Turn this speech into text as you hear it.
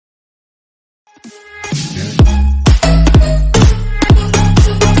Hey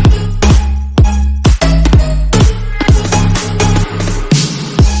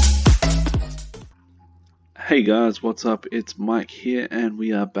guys, what's up? It's Mike here, and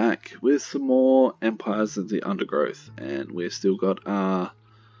we are back with some more Empires of the Undergrowth, and we've still got our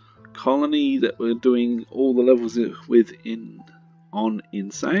colony that we're doing all the levels with on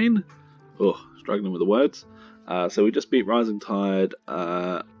Insane. Oh, struggling with the words. So we just beat Rising Tide.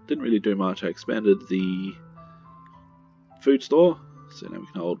 Didn't really do much. I expanded the food store, so now we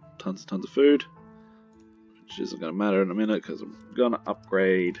can hold tons of food, which isn't going to matter in a minute because I'm going to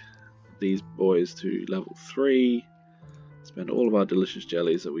upgrade these boys to level 3, spend all of our delicious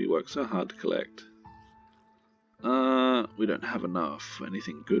jellies that we work so hard to collect. We don't have enough.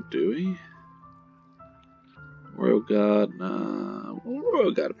 Anything good, do we? Royal Guard, nah.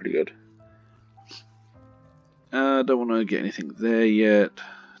 Royal Guard are pretty good. Don't want to get anything there yet.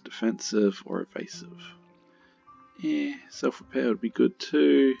 Defensive or evasive. Yeah, self-repair would be good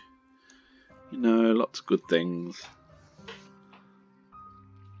too. You know, lots of good things.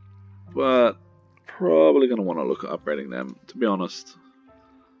 But probably going to want to look at upgrading them. To be honest,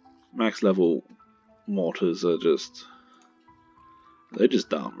 max level mortars are they're just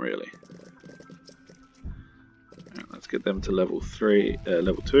dumb, really. Right, let's get them to level 2, and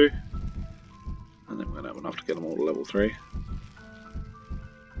then we're going to have enough to get them all to level 3.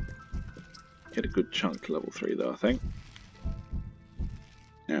 Get a good chunk to level 3 though, I think.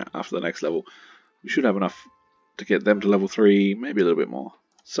 Yeah, after the next level, we should have enough to get them to level 3, maybe a little bit more.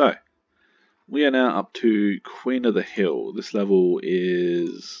 So, we are now up to Queen of the Hill. This level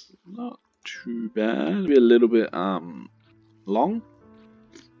is not too bad. It'll be a little bit long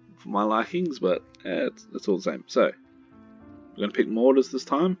for my likings, but it's all the same. So, we're going to pick mortars this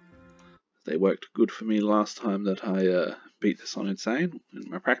time. They worked good for me last time that I beat this on Insane in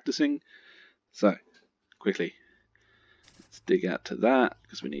my practicing. So, quickly, let's dig out to that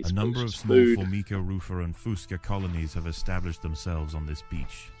because we need some food. A number of small Formica, Rufa and Fusca colonies have established themselves on this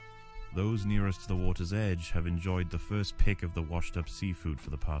beach. Those nearest the water's edge have enjoyed the first pick of the washed-up seafood for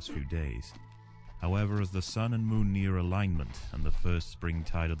the past few days. However, as the sun and moon near alignment and the first spring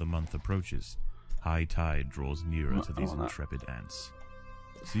tide of the month approaches, high tide draws nearer to these intrepid ants.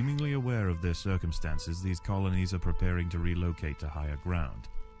 Seemingly aware of their circumstances, these colonies are preparing to relocate to higher ground.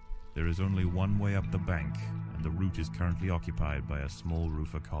 There is only one way up the bank, and the route is currently occupied by a small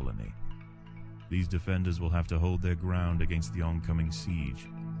Rufa colony. These defenders will have to hold their ground against the oncoming siege.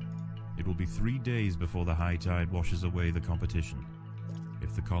 It will be 3 days before the high tide washes away the competition.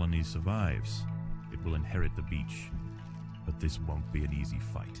 If the colony survives, it will inherit the beach. But this won't be an easy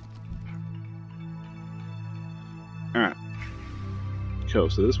fight. Alright. Cool,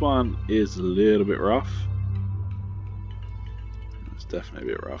 so this one is a little bit rough. It's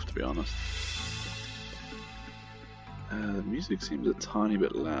definitely a bit rough, to be honest. The music seems a tiny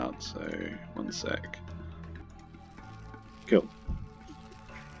bit loud, so one sec. Cool.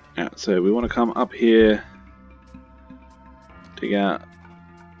 So we want to come up here, dig out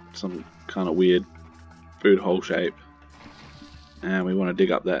some kind of weird food hole shape, and we want to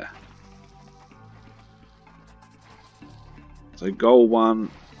dig up there. So goal 1,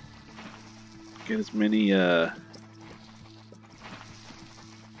 get as many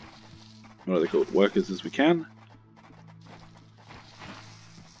what are they called, workers as we can.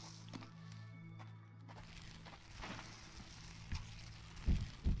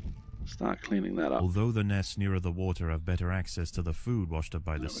 Start cleaning that up. Although the nests nearer the water have better access to the food washed up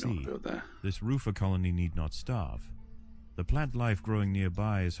by the sea, this Rufa colony need not starve. The plant life growing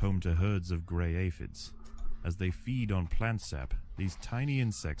nearby is home to herds of grey aphids. As they feed on plant sap, these tiny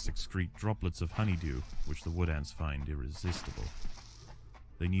insects excrete droplets of honeydew, which the wood ants find irresistible.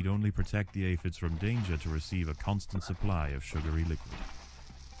 They need only protect the aphids from danger to receive a constant supply of sugary liquid.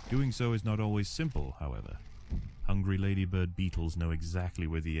 Doing so is not always simple, however. Hungry ladybird beetles know exactly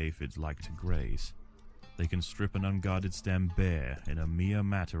where the aphids like to graze. They can strip an unguarded stem bare in a mere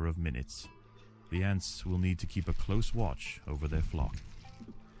matter of minutes. The ants will need to keep a close watch over their flock.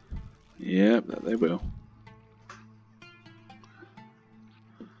 Yep, that they will.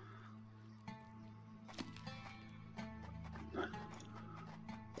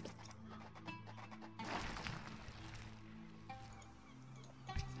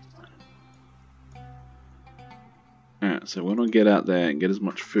 Alright, so we want to get out there and get as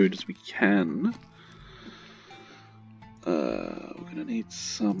much food as we can. We're going to need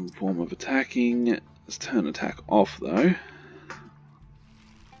some form of attacking. Let's turn attack off though.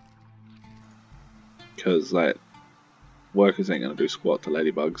 Because like, workers ain't going to do squat to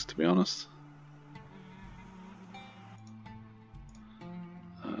ladybugs, to be honest.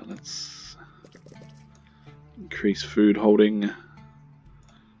 Let's Increase food holding.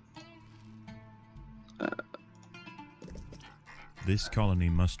 This colony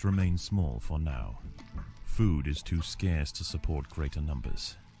must remain small for now. Food is too scarce to support greater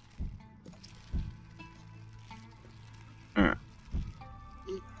numbers. Alright.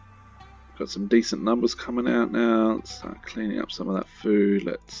 Got some decent numbers coming out now. Let's start cleaning up some of that food.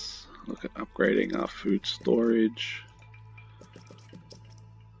 Let's look at upgrading our food storage.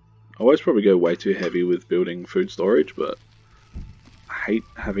 I always probably go way too heavy with building food storage, but I hate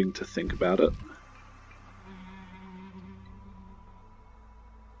having to think about it.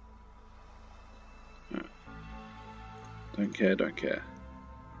 Don't care, don't care.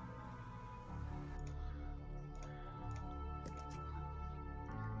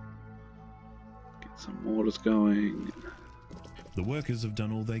 Get some mortars going. The workers have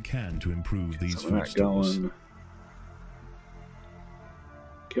done all they can to improve these Some of food that stores. going.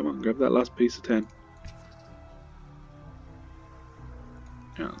 Come on, grab that last piece of tin.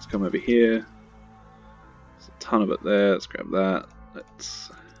 Yeah, let's come over here. There's a ton of it there. Let's grab that.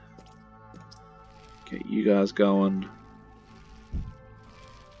 Let's get you guys going.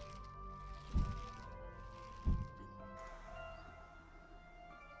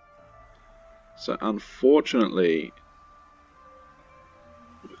 So unfortunately,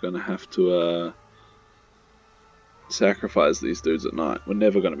 we're going to have to sacrifice these dudes at night. We're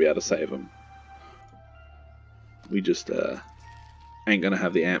never going to be able to save them. We just ain't going to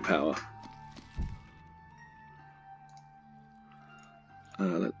have the amp power.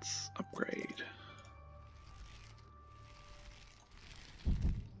 Let's upgrade.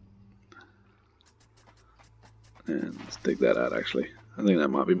 And let's dig that out actually. I think that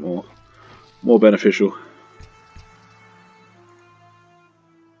might be more beneficial.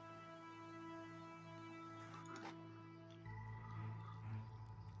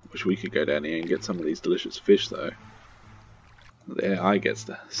 Wish we could go down here and get some of these delicious fish though. The AI gets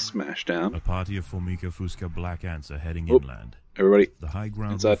to smash down. A party of Formica Fusca black ants are heading inland. Everybody, The high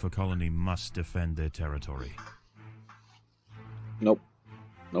ground inside. roofer colony must defend their territory. Nope.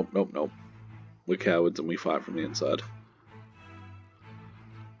 Nope, nope, nope. We're cowards and we fight from the inside.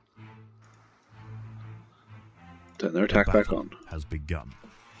 Turn their attack back on. Has begun.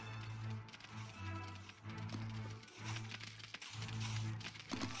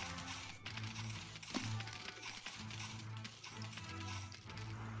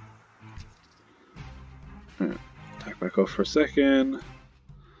 Attack back off for a second.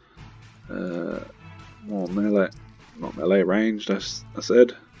 More melee, not melee, ranged, I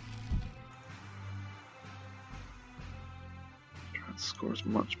said. Try and score as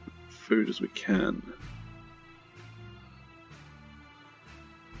much food as we can.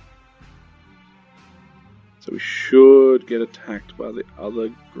 So we should get attacked by the other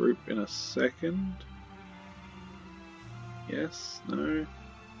group in a second. Yes? No?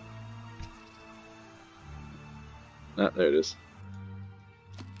 Ah, there it is.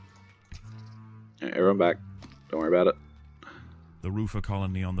 Alright, everyone back. Don't worry about it. The roofer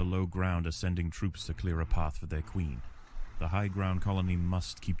colony on the low ground are sending troops to clear a path for their queen. The high ground colony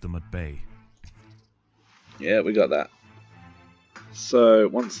must keep them at bay. Yeah, we got that. So,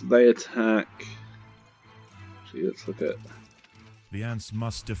 once they attack... Actually, let's look at... The ants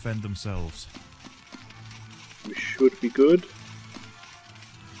must defend themselves. We should be good.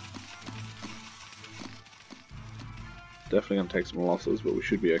 Definitely going to take some losses, but we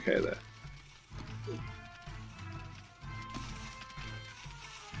should be okay there.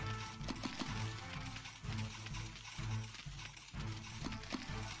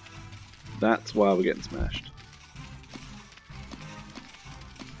 That's why we're getting smashed.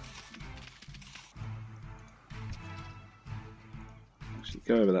 Actually,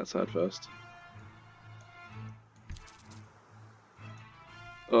 go over that side first.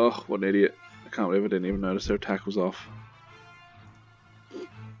 Oh, what an idiot. I can't believe I didn't even notice their attack was off.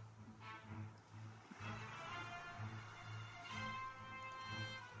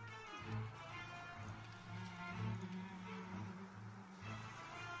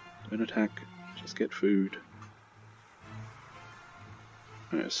 Don't attack, just get food.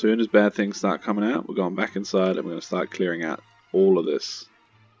 Alright, as soon as bad things start coming out, we're going back inside and we're going to start clearing out all of this.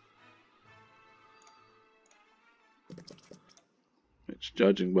 Which,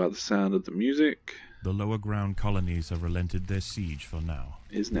 judging by the sound of the music, The lower ground colonies have relented their siege for now.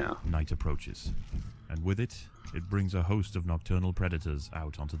 is now. Night approaches, and with it, it brings a host of nocturnal predators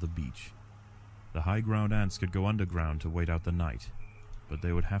out onto the beach. The high ground ants could go underground to wait out the night, but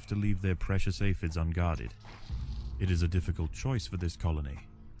they would have to leave their precious aphids unguarded. It is a difficult choice for this colony.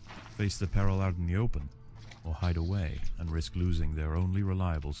 Face the peril out in the open, or hide away and risk losing their only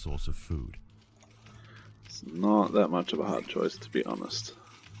reliable source of food. It's not that much of a hard choice, to be honest.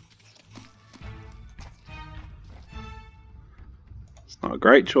 It's not a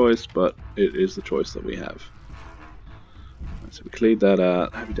great choice, but it is the choice that we have. So we cleared that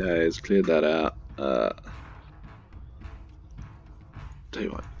out. Happy days. Cleared that out. Tell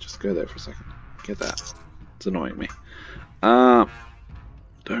you what, just go there for a second. Get that. It's annoying me. Don't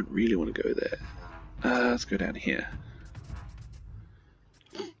really want to go there. Let's go down here.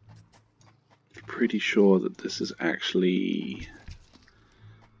 Pretty sure that this is actually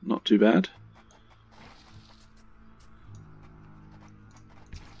not too bad.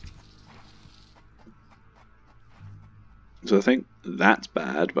 So I think that's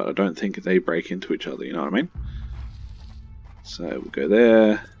bad, but I don't think they break into each other, you know what I mean? So we'll go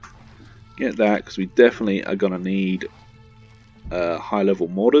there, get that, because we definitely are going to need high level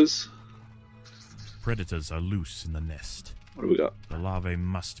mortars. Predators are loose in the nest. What do we got? The larvae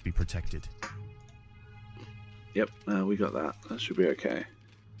must be protected. Yep, we got that. That should be okay.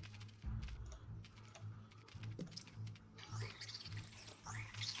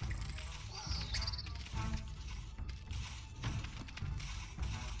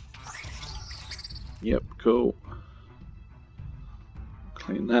 Yep, cool.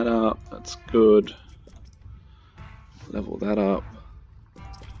 Clean that up, that's good. Level that up.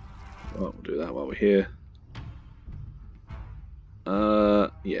 Well, we'll do that while we're here.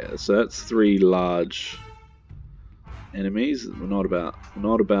 Yeah, so that's 3 large enemies. We're not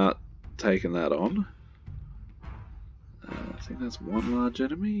about taking that on. I think that's 1 large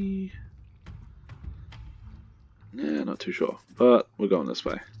enemy. Yeah, not too sure, but we're going this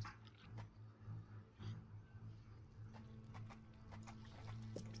way.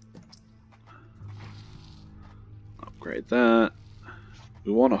 Upgrade that.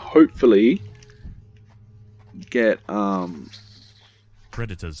 We want to hopefully get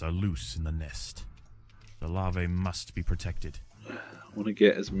Predators are loose in the nest. The larvae must be protected. I want to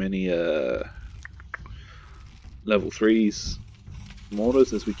get as many level 3s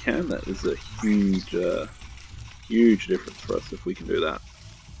mortars as we can. That is a huge huge difference for us if we can do that.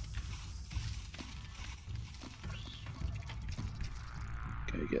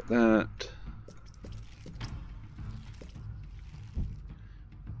 Okay, get that.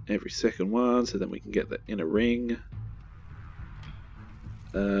 Every second one, so then we can get the inner ring.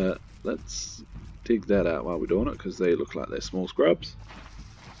 Let's dig that out while we're doing it, because they look like they're small scrubs.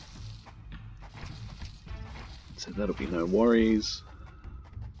 So that'll be no worries.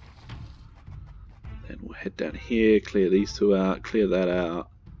 Then we'll head down here, clear these 2 out, clear that out.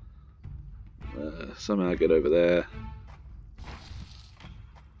 Somehow get over there.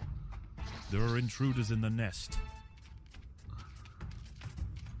 There are intruders in the nest.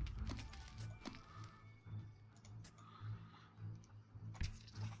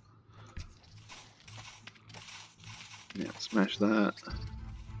 Yeah, smash that.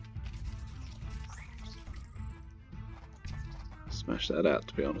 Smash that out,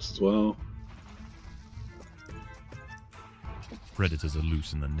 to be honest, as well. Predators are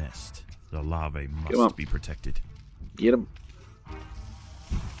loose in the nest. The larvae must be protected. Get them.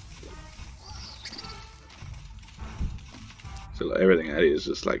 So like, everything out here is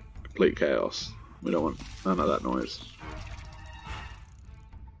just like complete chaos. We don't want none of that noise.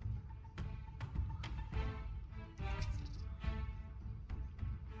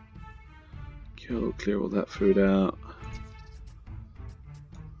 Kill, clear all that food out.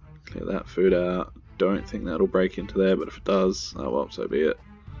 Clear that food out. Don't think that'll break into there, but if it does, oh well, so be it.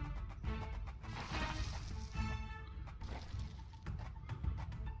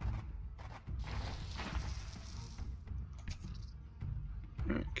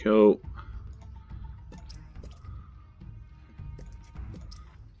 Alright, cool.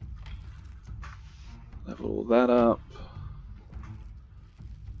 Level all that up.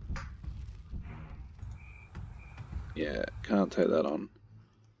 Yeah, can't take that on.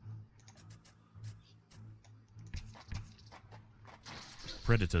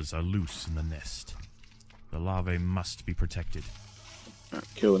 Predators are loose in the nest. The larvae must be protected. Alright,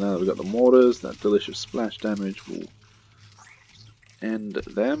 cool. Now that we've got the mortars, that delicious splash damage will end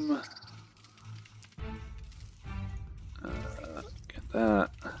them. Get that.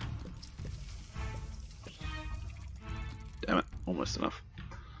 Damn it, almost enough.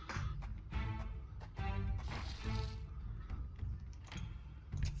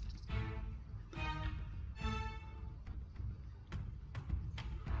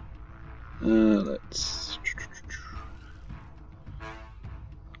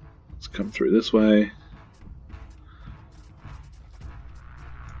 Let's come through this way.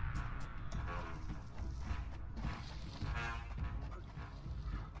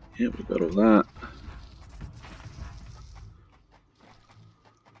 Yeah, we've got all that.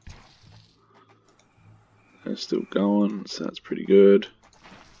 still going, so that's pretty good.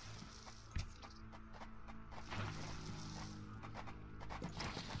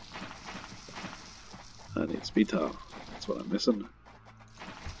 I need speed tail. That's what I'm missing.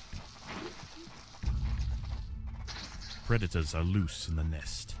 Predators are loose in the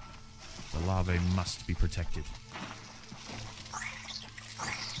nest. The larvae must be protected.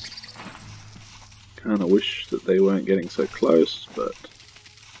 Kinda wish that they weren't getting so close, but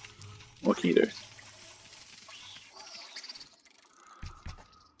what can you do?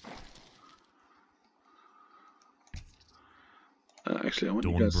 Actually, I want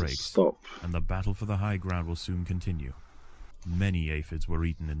you guys to stop. And the battle for the high ground will soon continue. Many aphids were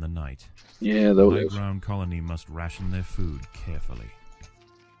eaten in the night. Yeah, the high ground colony must ration their food carefully.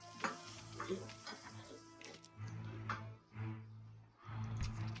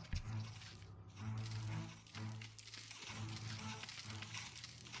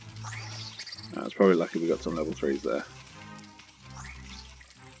 It's probably lucky we got some level 3s there.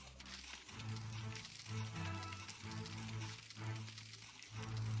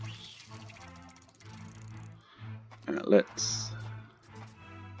 Let's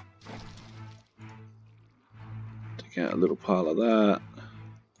take out a little pile of that.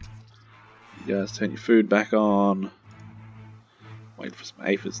 You guys turn your food back on. Wait for some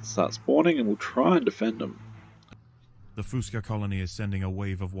aphids to start spawning and we'll try and defend them. The Fusca colony is sending a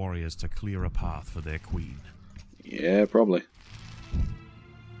wave of warriors to clear a path for their queen. Yeah, probably.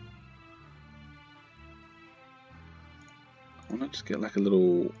 I want to just get like a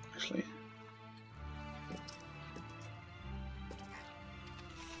little... actually...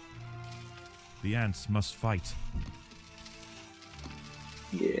 The ants must fight.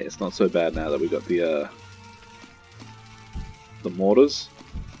 Yeah, it's not so bad now that we got the mortars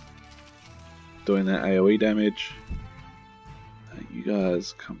doing that AoE damage. You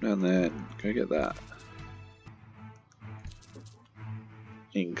guys come down there and go get that.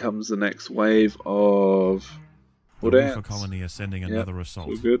 In comes the next wave of wood ants. The colony is sending another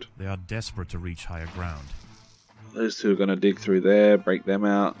assault. Good. They are desperate to reach higher ground. Those two are going to dig through there, break them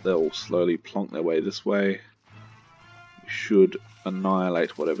out. They'll slowly plonk their way this way. We should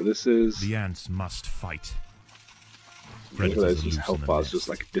annihilate whatever this is. The ants must fight. Look at those just health bars just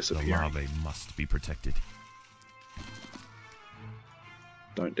like disappearing. The larvae must be protected.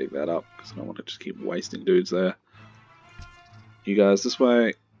 Don't dig that up because I don't want to just keep wasting dudes there. You guys this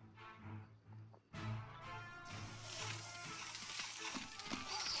way.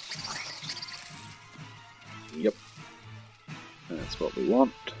 Yep. That's what we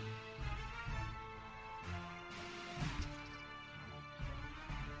want.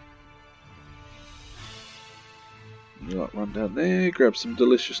 You like run down there, grab some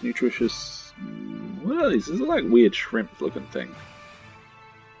delicious, nutritious... what are these? These are like weird shrimp looking thing.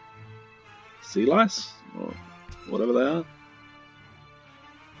 Sea lice? Or whatever they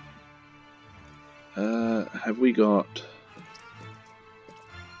are. Have we got...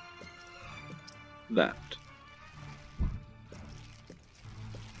 that?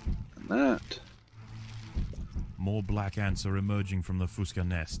 And that. More black ants are emerging from the Fusca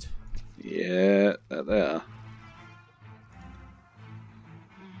nest. Yeah, that they are.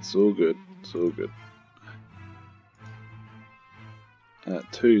 It's all good. It's all good.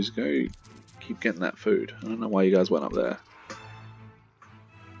 Twos, go keep getting that food. I don't know why you guys went up there.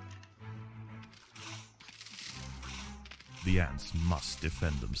 The ants must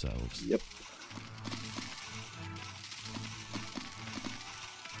defend themselves. Yep.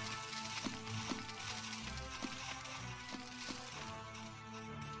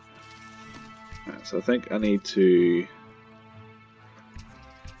 Right, so I think I need to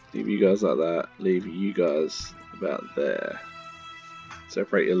leave you guys like that, leave you guys about there.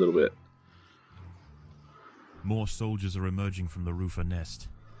 Separate you a little bit. More soldiers are emerging from the roofer nest.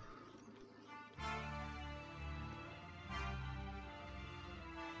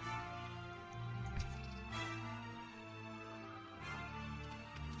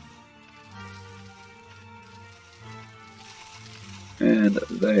 And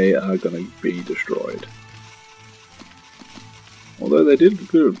they are going to be destroyed. Although they did a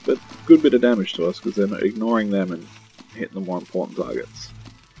good bit of damage to us because they're not ignoring them and hitting the more important targets.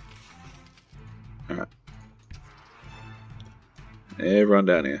 Alright. Everyone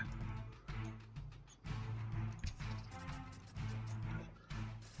down here.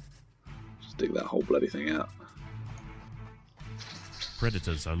 Just dig that whole bloody thing out.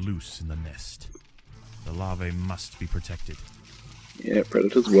 Predators are loose in the nest. The larvae must be protected. Yeah,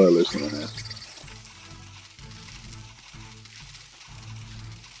 predators were loose in the nest.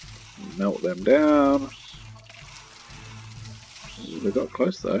 Melt them down. They got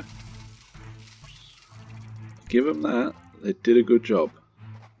close though. give them that. They did a good job.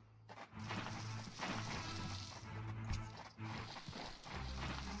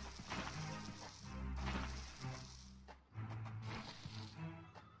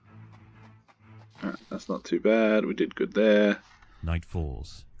 Alright, that's not too bad. We did good there. Night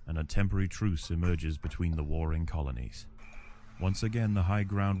falls, and a temporary truce emerges between the warring colonies. Once again, the high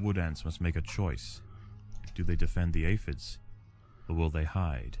ground wood ants must make a choice. Do they defend the aphids, or will they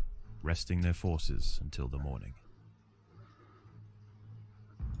hide, resting their forces until the morning?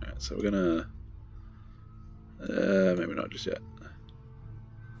 Alright, so we're gonna... maybe not just yet.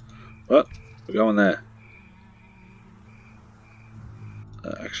 But, we're going there.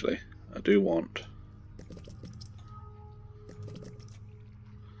 Actually, I do want...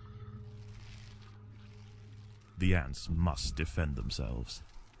 The ants must defend themselves.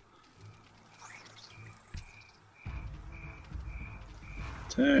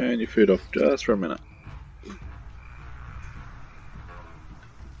 Turn your food off just for a minute.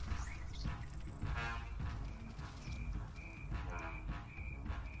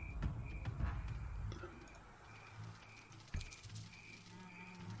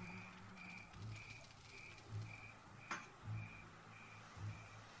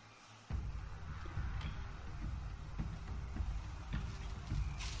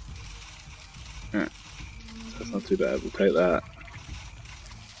 Alright, so that's not too bad, we'll take that.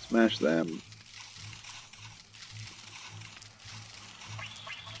 Smash them.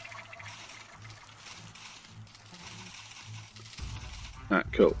 Alright,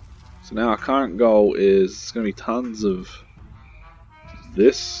 cool. So now our current goal is going to be tons of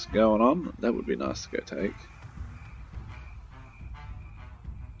this going on. That would be nice to go take.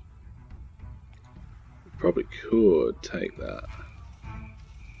 Probably could take that.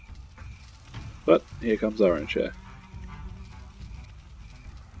 But here comes our own share.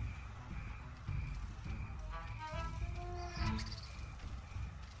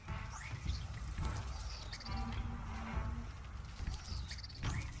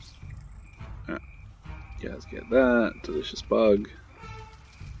 Guys, get that delicious bug.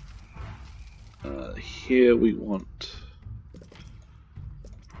 Here we want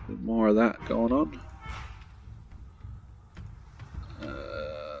more of that going on.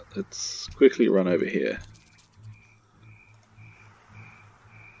 Let's quickly run over here.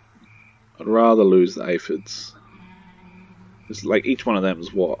 I'd rather lose the aphids. It's like each one of them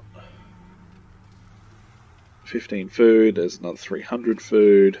is what? 15 food, there's another 300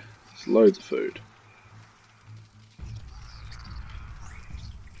 food. There's loads of food.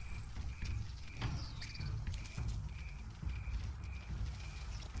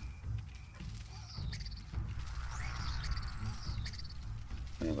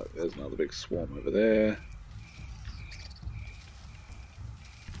 And look, there's another big swarm over there.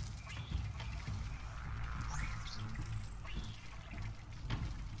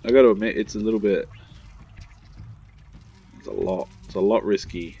 I gotta admit, it's a little bit... It's a lot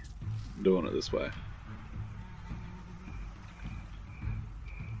risky doing it this way.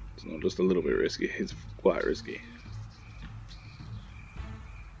 It's not just a little bit risky, it's quite risky.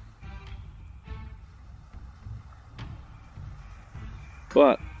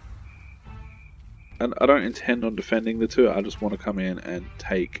 But, and I don't intend on defending the two, I just want to come in and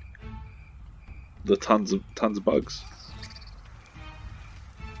take the tons of bugs.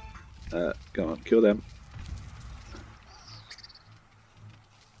 Go on, kill them.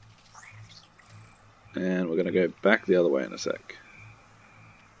 And we're going to go back the other way in a sec.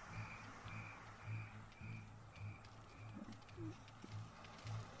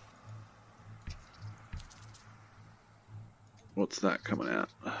 What's that coming out?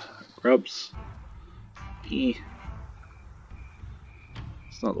 Grubs. It's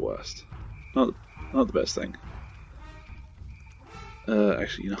not the worst. Not the best thing.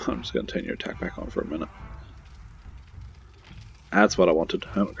 Actually, you know, I'm just going to turn your attack back on for a minute. That's what I wanted.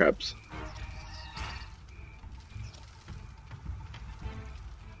 Hermit crabs.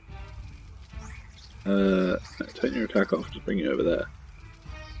 No, turn your attack off. Just bring you over there.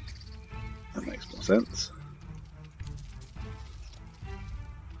 That makes more sense.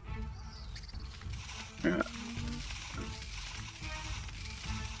 Alright.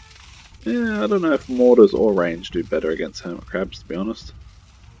 Yeah, I don't know if mortars or range do better against hermit crabs, to be honest.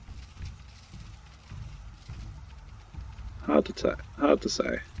 Hard to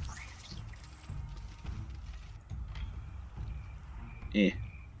say. Eh.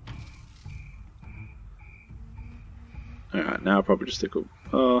 Alright, now I'll probably just stick with...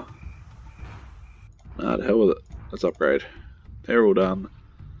 Oh. Nah, the hell with it. Let's upgrade. They're all done.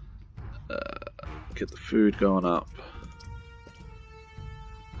 Get the food going up.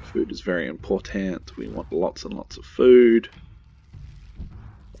 Food is very important. We want lots and lots of food.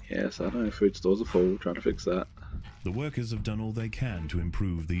 Yes, I know, food stores are full. Trying to fix that. The workers have done all they can to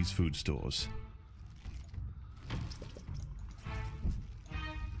improve these food stores.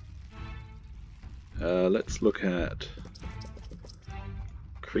 Let's look at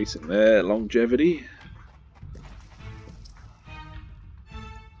increasing their longevity.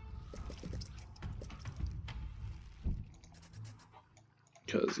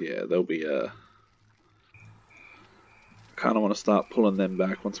 Because, yeah, they'll be, kind of want to start pulling them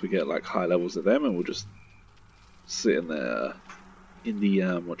back once we get, like, high levels of them, and we'll just sit in there, in the,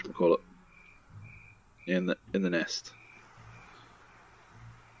 whatchamacallit, in the nest.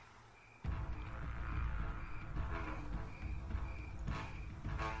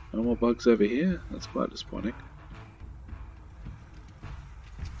 No more bugs over here? That's quite disappointing.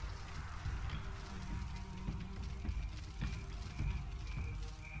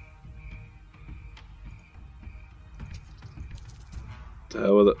 To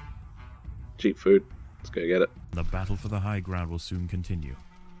hell with it. Cheap food. Let's go get it. The battle for the high ground will soon continue.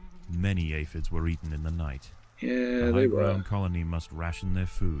 Many aphids were eaten in the night. Yeah, The they high were. ground colony must ration their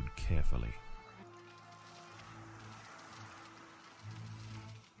food carefully.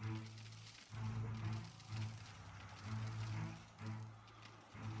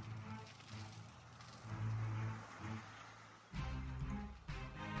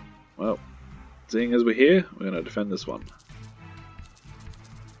 Well, seeing as we're here, we're going to defend this one.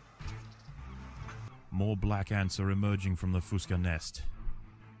 More black ants are emerging from the Fusca nest.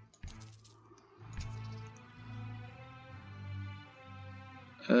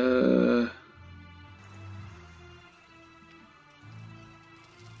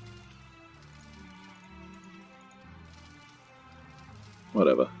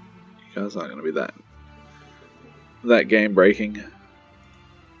 Whatever. You guys aren't going to be that game breaking.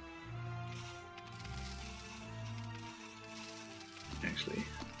 Actually,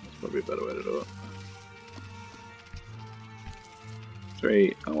 that's probably a better way to do it.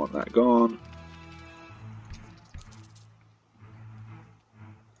 3, I want that gone.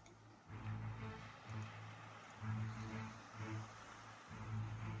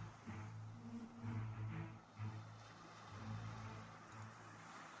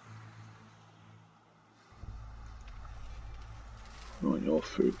 I want your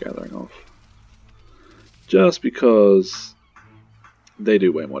food gathering off. Just because they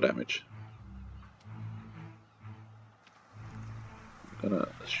do way more damage. Gonna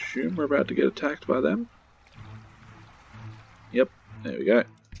assume we're about to get attacked by them. Yep, there we go.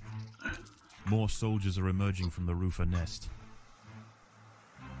 More soldiers are emerging from the roofer nest.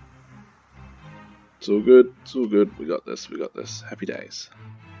 It's all good, it's all good. We got this, we got this. Happy days.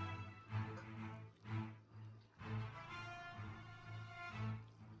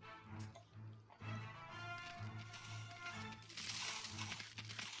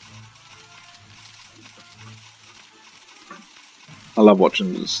 I love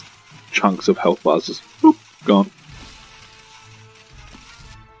watching these chunks of health bars just boop, gone.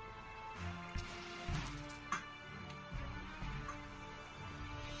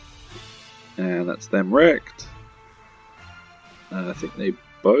 And that's them wrecked. I think they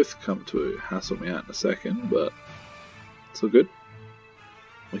both come to hassle me out in a second, but it's all good.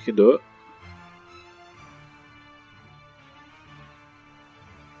 We can do it.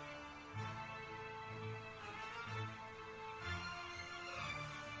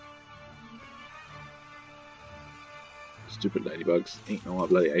 Stupid ladybugs eating all my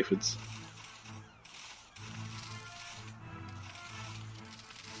bloody aphids.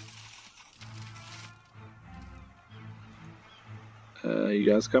 You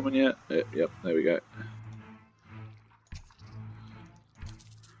guys coming yet? Yep, there we go.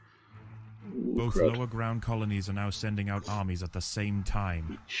 Ooh, Both crud. lower ground colonies are now sending out armies at the same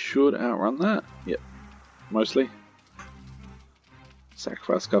time. Should outrun that. Yep, mostly.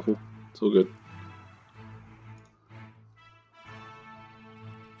 Sacrifice a couple. It's all good.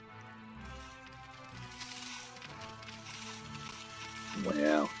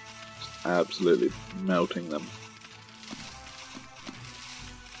 Wow, just absolutely melting them.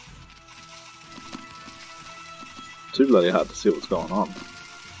 Too bloody hard to see what's going on.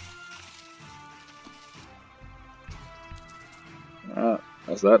 Alright,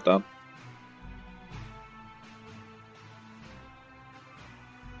 that's that done.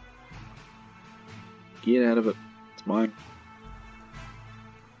 Get out of it, it's mine.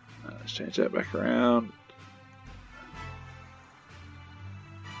 Let's change that back around.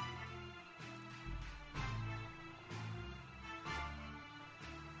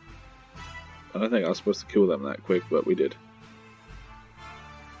 I don't think I was supposed to kill them that quick, but we did.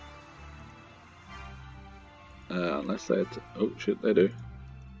 Unless they... Oh shit, they do.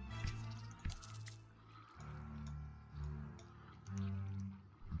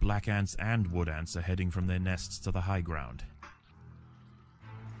 Black ants and wood ants are heading from their nests to the high ground.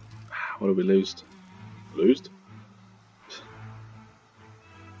 What did we lose? Lose?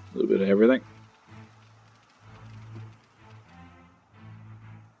 A little bit of everything.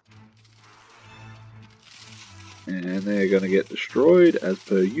 And they're going to get destroyed as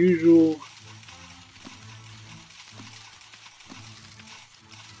per usual.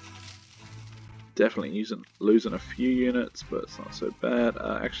 Definitely losing a few units, but it's not so bad.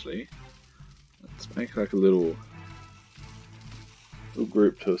 Actually, let's make like a little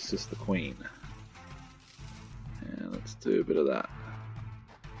group to assist the queen. And let's do a bit of that.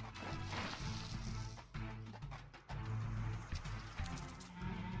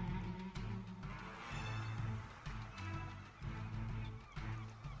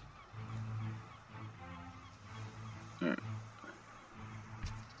 Alright.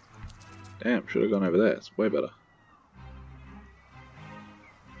 Damn, should have gone over there. It's way better.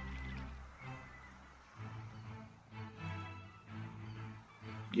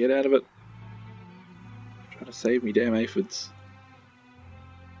 Get out of it. Trying to save me, damn aphids.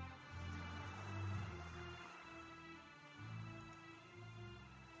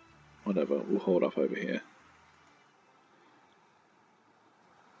 Whatever, we'll hold up over here.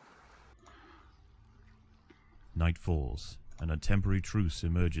 Night falls, and a temporary truce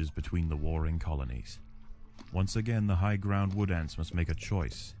emerges between the warring colonies. Once again, the high ground wood ants must make a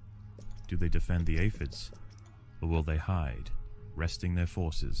choice. Do they defend the aphids, or will they hide, resting their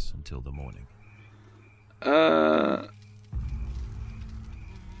forces until the morning? I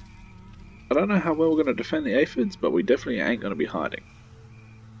don't know how well we're going to defend the aphids, but we definitely ain't going to be hiding.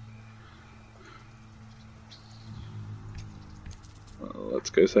 Well,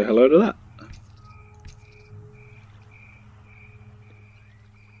 let's go say hello to that.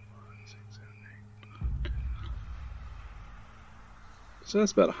 So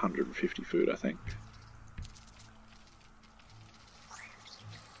that's about 150 food, I think.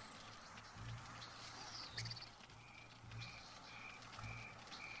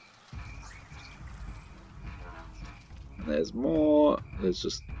 And there's more. There's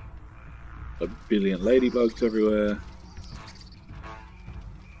just a billion ladybugs everywhere.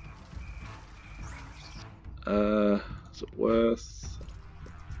 Is it worth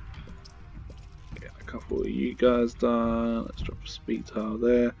getting a couple of you guys done? Let's drop a speed tile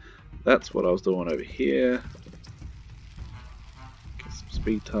there. That's what I was doing over here. Get some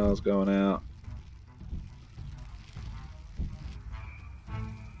speed tiles going out.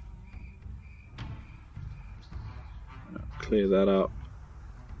 Clear that up.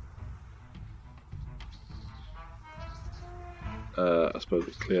 I suppose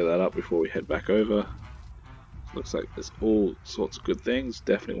we clear that up before we head back over. Looks like there's all sorts of good things.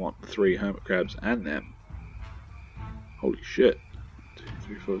 Definitely want the 3 hermit crabs and them. Holy shit. 2,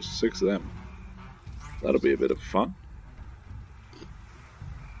 3, 4, 6 of them. That'll be a bit of fun.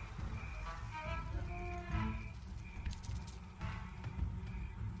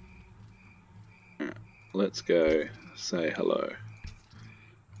 Let's go say hello.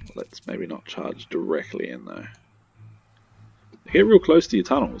 Let's maybe not charge directly in though. They get real close to your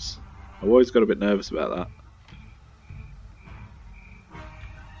tunnels. I've always got a bit nervous about that.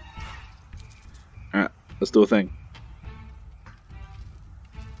 Alright, let's do a thing.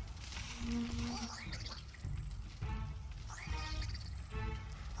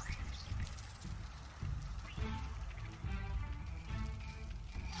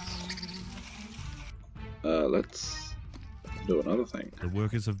 Let's do another thing. The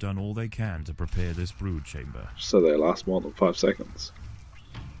workers have done all they can to prepare this brood chamber, So they last more than 5 seconds.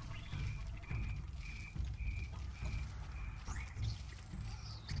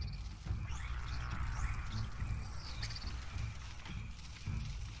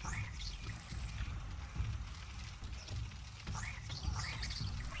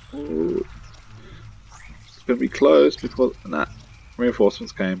 Ooh. It's going to be close before... Nah,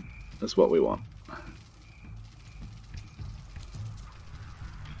 reinforcements came. That's what we want.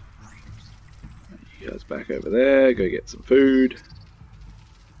 You guys back over there, go get some food.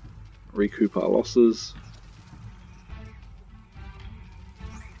 Recoup our losses.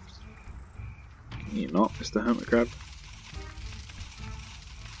 Can you not, Mr. Hermit Crab?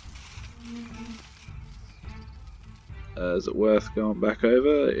 Is it worth going back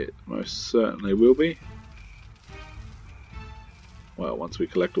over? It most certainly will be. Well, once we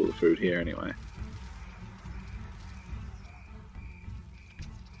collect all the food here anyway.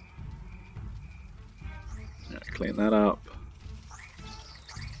 Right, clean that up.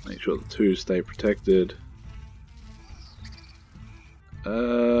 Make sure the 2 stay protected.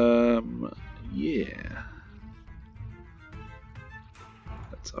 Yeah.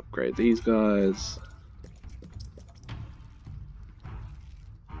 Let's upgrade these guys.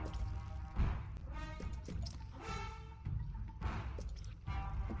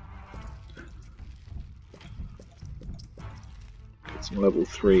 Get some level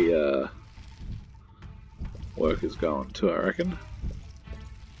 3 workers going too, I reckon.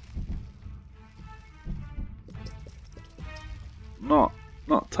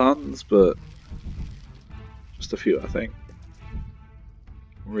 Not tons, but just a few, I think.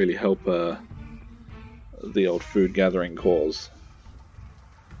 Really help the old food gathering cause.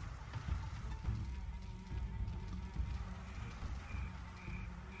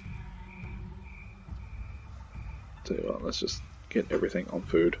 Tell you what, let's just get everything on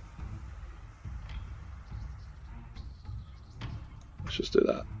food. Let's just do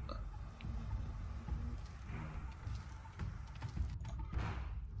that.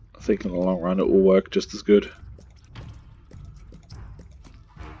 I think in the long run it will work just as good.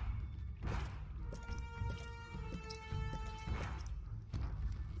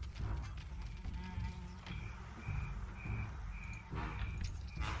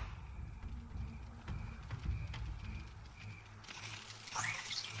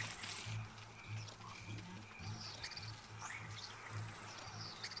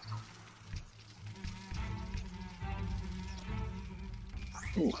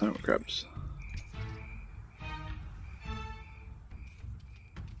 Oh, hermit crabs.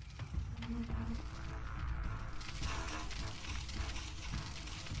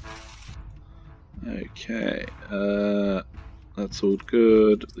 Okay, that's all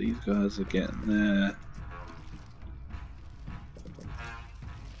good. These guys are getting there.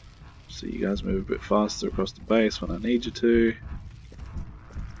 So you guys move a bit faster across the base when I need you to.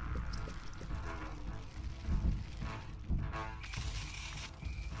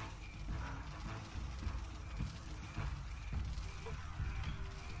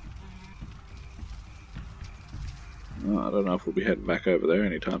 I don't know if we'll be heading back over there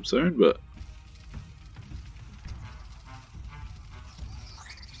anytime soon, but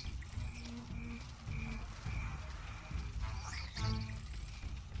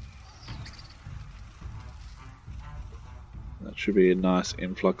that should be a nice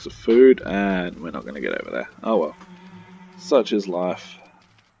influx of food, and we're not going to get over there. Oh well, such is life.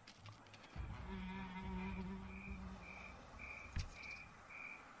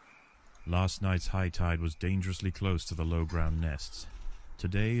 Last night's high tide was dangerously close to the low ground nests.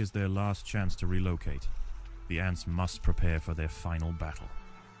 Today is their last chance to relocate. The ants must prepare for their final battle.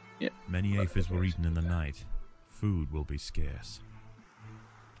 Yep. Many aphids were eaten in the night. Food will be scarce.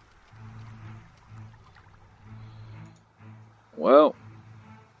 Well,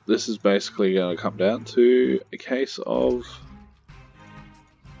 this is basically going to come down to a case of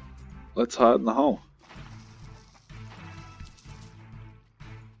let's hide in the hole.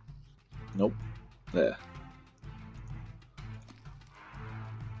 Nope. There.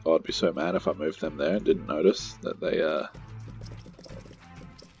 Oh, I'd be so mad if I moved them there and didn't notice that they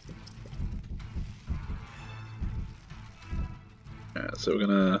Alright, so we're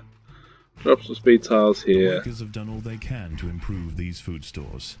gonna drop some speed tiles The here. workers have done all they can to improve these food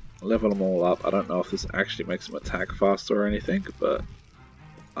stores. Level them all up. I don't know if this actually makes them attack faster or anything, but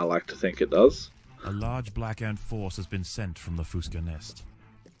I like to think it does. A large black ant force has been sent from the Fuska nest.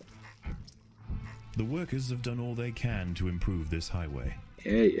 The workers have done all they can to improve this highway.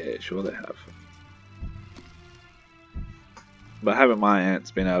 Yeah, sure they have. But having my ants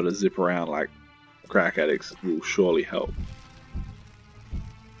being able to zip around like crack addicts will surely help.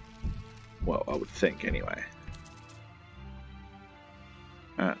 Well, I would think anyway.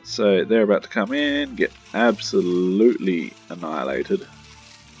 Alright, so they're about to come in, get absolutely annihilated.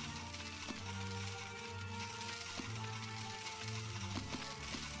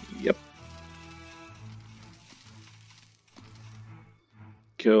 Yep.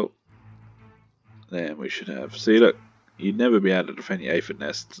 Cool. Then we should have... See, look, you'd never be able to defend your aphid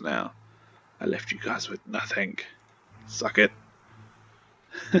nests now. I left you guys with nothing. Suck it.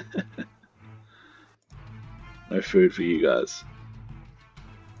 No food for you guys.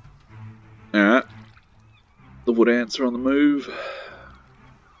 Alright. The wood ants are on the move.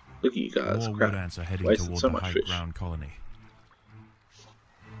 Look at you guys. More Crap. wood ants are heading Wasted toward so the much high fish. ground colony.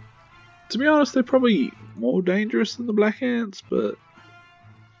 To be honest, they're probably more dangerous than the black ants, but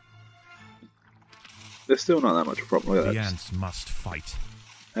they're still not that much of a problem. Look at The that. ants must fight.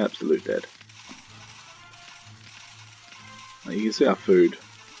 Absolute dead. Now you can see our food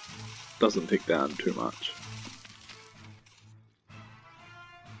doesn't tick down too much.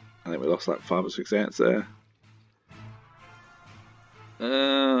 I think we lost like 5 or 6 ants there.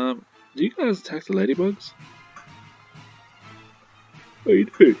 Do you guys attack the ladybugs? Oh, you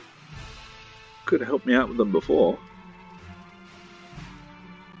do. Could have helped me out with them before.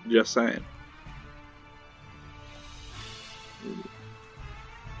 Just saying.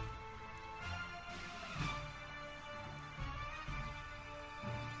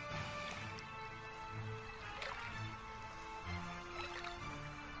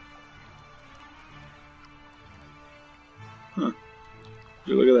 Huh.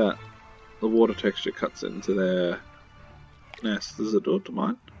 You look at that. The water texture cuts into their nest. Is it door to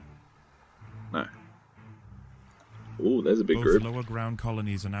mine? No. Ooh, there's a big group. Both lower ground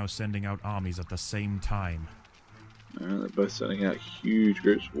colonies are now sending out armies at the same time. They're both sending out huge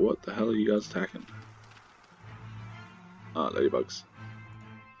groups. What the hell are you guys attacking? Ah, ladybugs.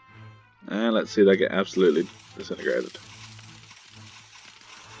 And let's see, they get absolutely disintegrated.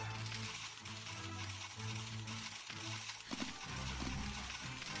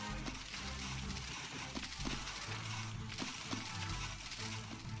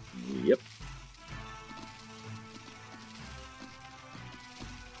 Yep.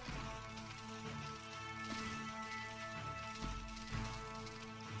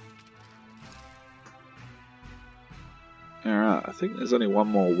 Alright, I think there's only one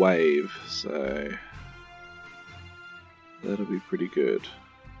more wave, so that'll be pretty good.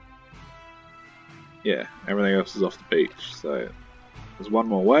 Yeah, everything else is off the beach, so there's one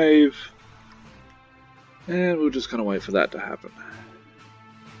more wave, and we'll just kind of wait for that to happen.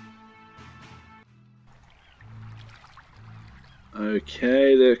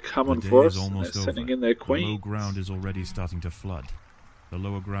 Okay, they're coming for us, and they're sending in their queen. The low ground is already starting to flood. The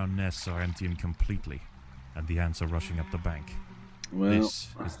lower ground nests are emptying completely, and the ants are rushing up the bank. Well, this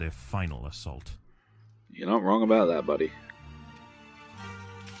is their final assault. You're not wrong about that, buddy.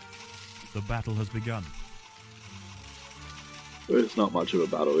 The battle has begun. It's not much of a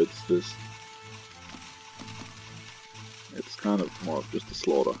battle, it's just... it's kind of more of just a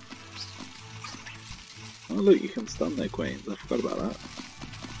slaughter. Oh look, you can stun their queens, I forgot about that.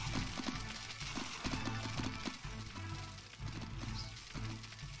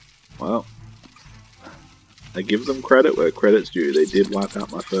 Well, I give them credit where credit's due. They did wipe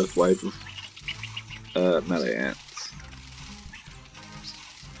out my first wave of melee ants.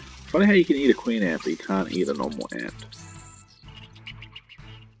 Funny how you can eat a queen ant, but you can't eat a normal ant.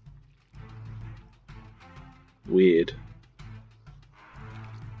 Weird.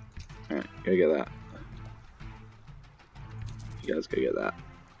 Alright, go get that. You guys go get that.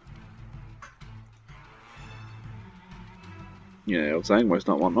 You know what I'm saying? Most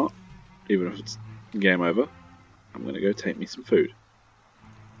not, one not. Even if it's game over, I'm gonna go take me some food.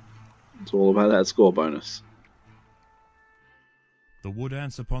 It's all about that score bonus. The wood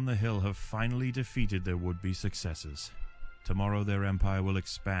ants upon the hill have finally defeated their would-be successors. Tomorrow their empire will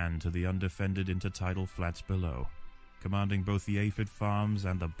expand to the undefended intertidal flats below, commanding both the aphid farms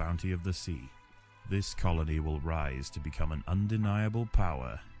and the bounty of the sea. This colony will rise to become an undeniable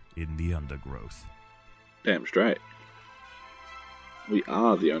power in the Undergrowth. Damn straight. We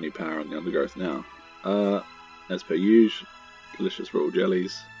are the only power in the Undergrowth now. As per usual, delicious royal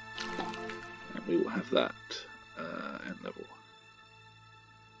jellies. And we will have that end level.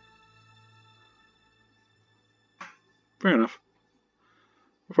 Fair enough.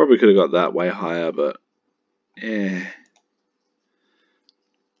 I probably could have got that way higher, but yeah.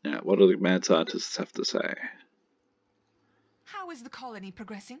 Yeah, what do the mad scientists have to say? How is the colony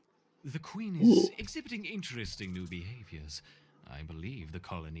progressing? The Queen is exhibiting interesting new behaviors. I believe the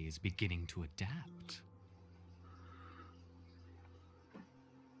colony is beginning to adapt.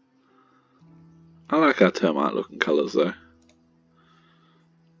 I like our termite looking colours though.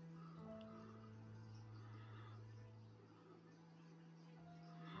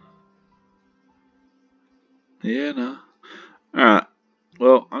 Yeah, no. Alright.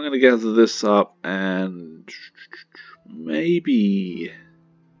 Well, I'm going to gather this up and maybe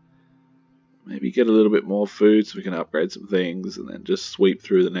get a little bit more food so we can upgrade some things and then just sweep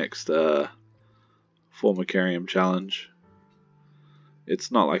through the next Formicarium challenge.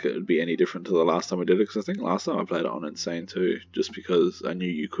 It's not like it would be any different to the last time we did it, because I think last time I played it on Insane too, just because I knew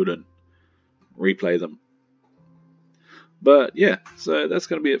you couldn't replay them. But yeah, so that's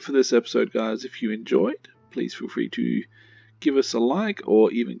going to be it for this episode, guys. If you enjoyed, please feel free to give us a like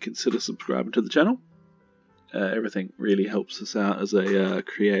or even consider subscribing to the channel. Everything really helps us out as a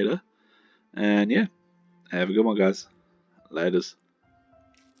creator. And yeah, have a good one, guys. Laters.